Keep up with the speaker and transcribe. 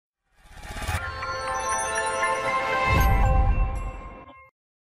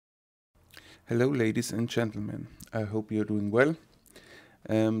Hello, ladies and gentlemen. I hope you're doing well.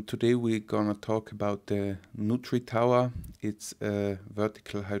 Today we're gonna talk about the Nutritower. It's a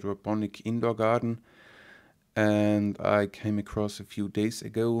vertical hydroponic indoor garden, and I came across a few days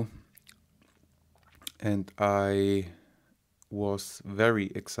ago, and I was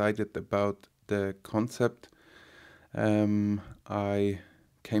very excited about the concept. I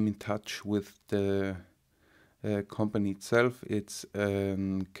came in touch with the company itself. It's a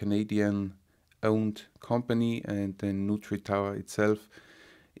Canadian owned company, and the Nutritower itself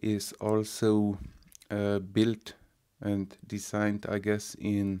is also built and designed, I guess,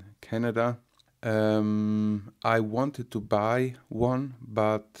 in Canada. I wanted to buy one,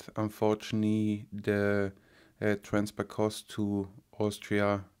 but unfortunately the transfer costs to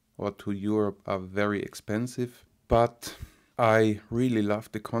Austria or to Europe are very expensive. But I really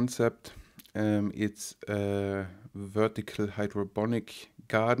love the concept. It's a vertical hydroponic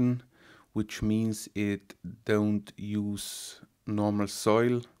garden, which means it don't use normal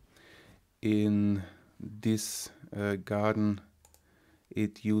soil. In this garden,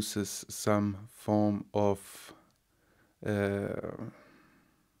 it uses some form of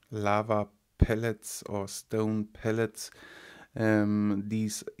lava pellets or stone pellets.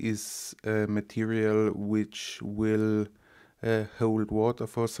 This is a material which will hold water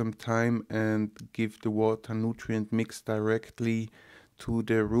for some time and give the water nutrient mix directly to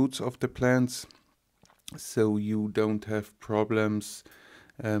the roots of the plants, so you don't have problems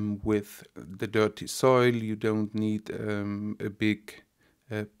with the dirty soil. You don't need a big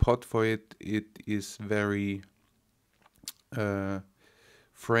pot for it. It is very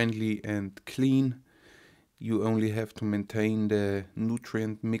friendly and clean. You only have to maintain the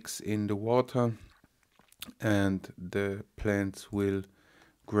nutrient mix in the water, and the plants will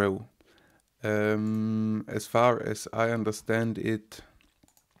grow. As far as I understand it,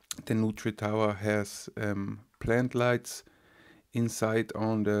 the Nutritower has plant lights inside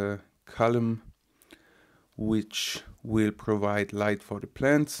on the column, which will provide light for the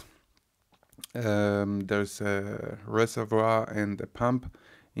plants. There's a reservoir and a pump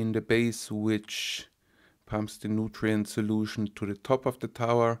in the base which pumps the nutrient solution to the top of the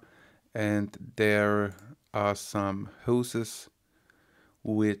tower, and there are some hoses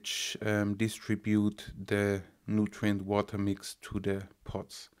which distribute the nutrient water mix to the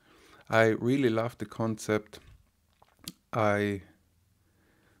pots. I really love the concept. I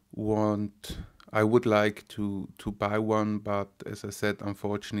would like to buy one, but as I said,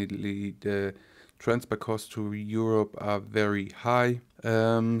 unfortunately the transfer costs to Europe are very high.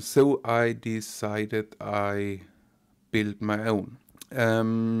 So I decided I build my own.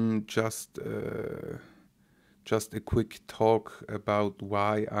 Just a quick talk about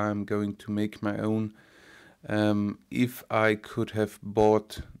why I'm going to make my own. If I could have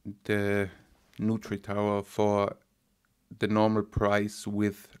bought the Nutritower for the normal price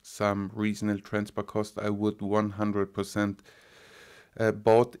with some reasonable transfer cost, I would 100%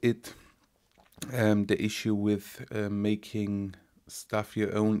 bought it. The issue with making stuff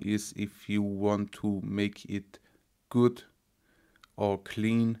your own is if you want to make it good or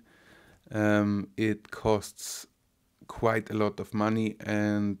clean, it costs quite a lot of money,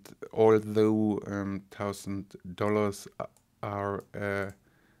 and although $1,000 are a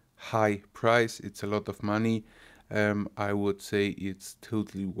high price, it's a lot of money. I would say it's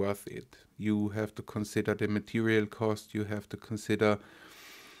totally worth it. You have to consider the material cost, you have to consider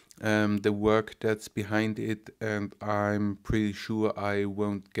the work that's behind it, and I'm pretty sure I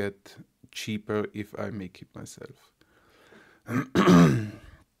won't get cheaper if I make it myself.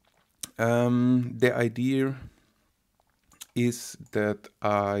 The idea is that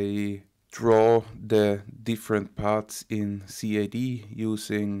I draw the different parts in CAD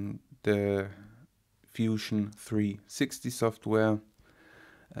using the Fusion 360 software.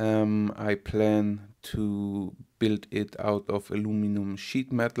 I plan to build it out of aluminum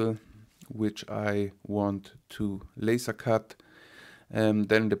sheet metal, which I want to laser cut.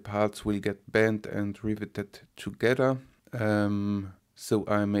 Then the parts will get bent and riveted together. So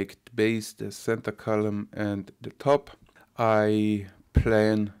I make the base, the center column, and the top. I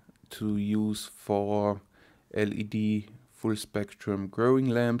plan to use 4 LED full spectrum growing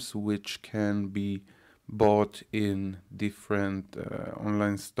lamps, which can be bought in different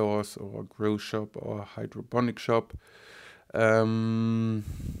online stores or grow shop or hydroponic shop. Yeah,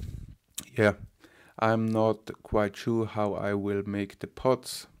 I'm not quite sure how I will make the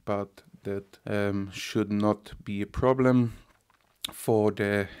pots, but that should not be a problem. For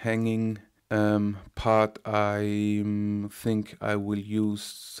the hanging part, I think I will use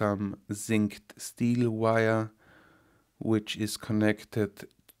some zinced steel wire which is connected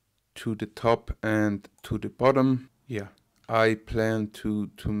to the top and to the bottom. Yeah, I plan to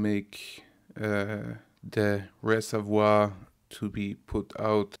make the reservoir to be put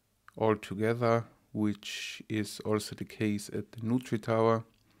out all together, which is also the case at the Nutritower.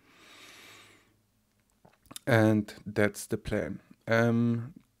 And that's the plan.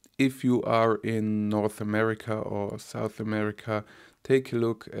 If you are in North America or South America, take a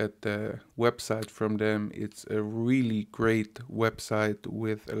look at the website from them. It's a really great website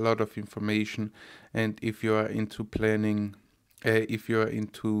with a lot of information. And if you are into planning, if you are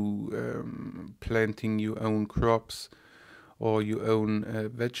into planting your own crops or your own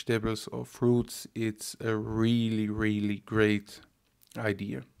vegetables or fruits, it's a really, really great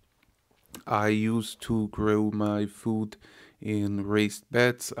idea. I used to grow my food in raised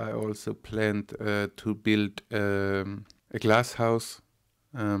beds. I also planned to build a glass house.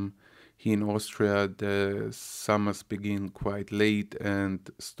 Here in Austria, the summers begin quite late and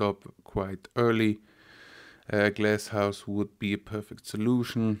stop quite early. A glass house would be a perfect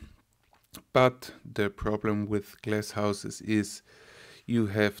solution. But the problem with glass houses is you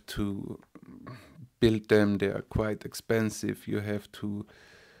have to build them. They are quite expensive. You have to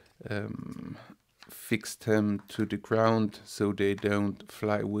fix them to the ground so they don't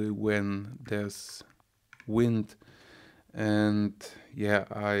fly away when there's wind. And yeah,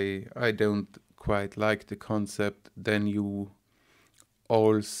 I don't quite like the concept. Then you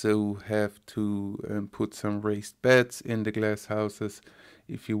also have to put some raised beds in the glass houses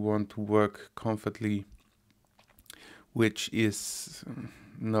if you want to work comfortably, which is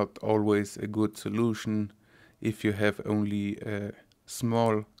not always a good solution if you have only a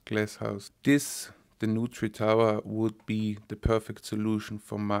small glass house. The Nutritower, would be the perfect solution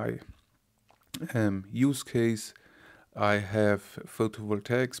for my use case. I have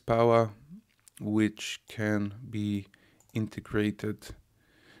photovoltaics power, which can be integrated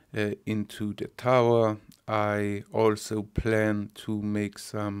into the tower. I also plan to make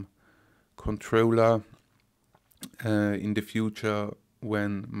some controller in the future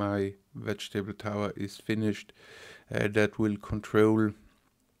when my vegetable tower is finished that will control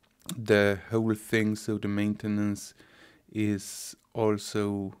the whole thing, so the maintenance is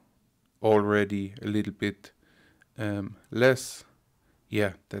also already a little bit less.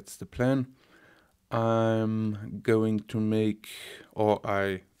 Yeah, that's the plan. I'm going to make, or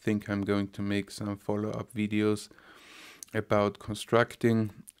I think I'm going to make, some follow-up videos about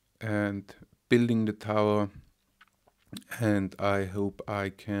constructing and building the tower, and I hope I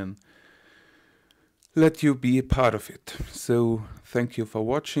can let you be a part of it. So thank you for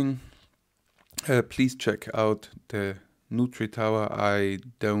watching. Please check out the Nutritower. I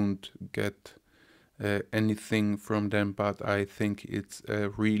don't get anything from them, but I think it's a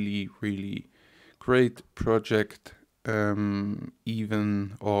really, really great project,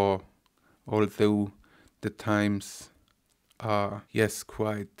 even or although the times are, yes,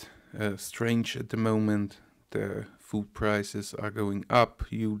 quite strange at the moment. The food prices are going up.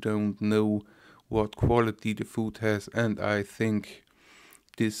 You don't know what quality the food has, and I think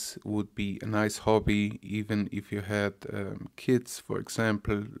this would be a nice hobby, even if you had kids, for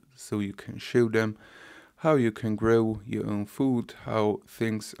example, so you can show them how you can grow your own food, how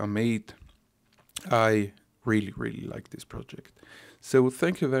things are made. I really, really like this project. So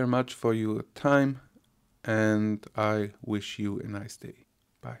thank you very much for your time, and I wish you a nice day.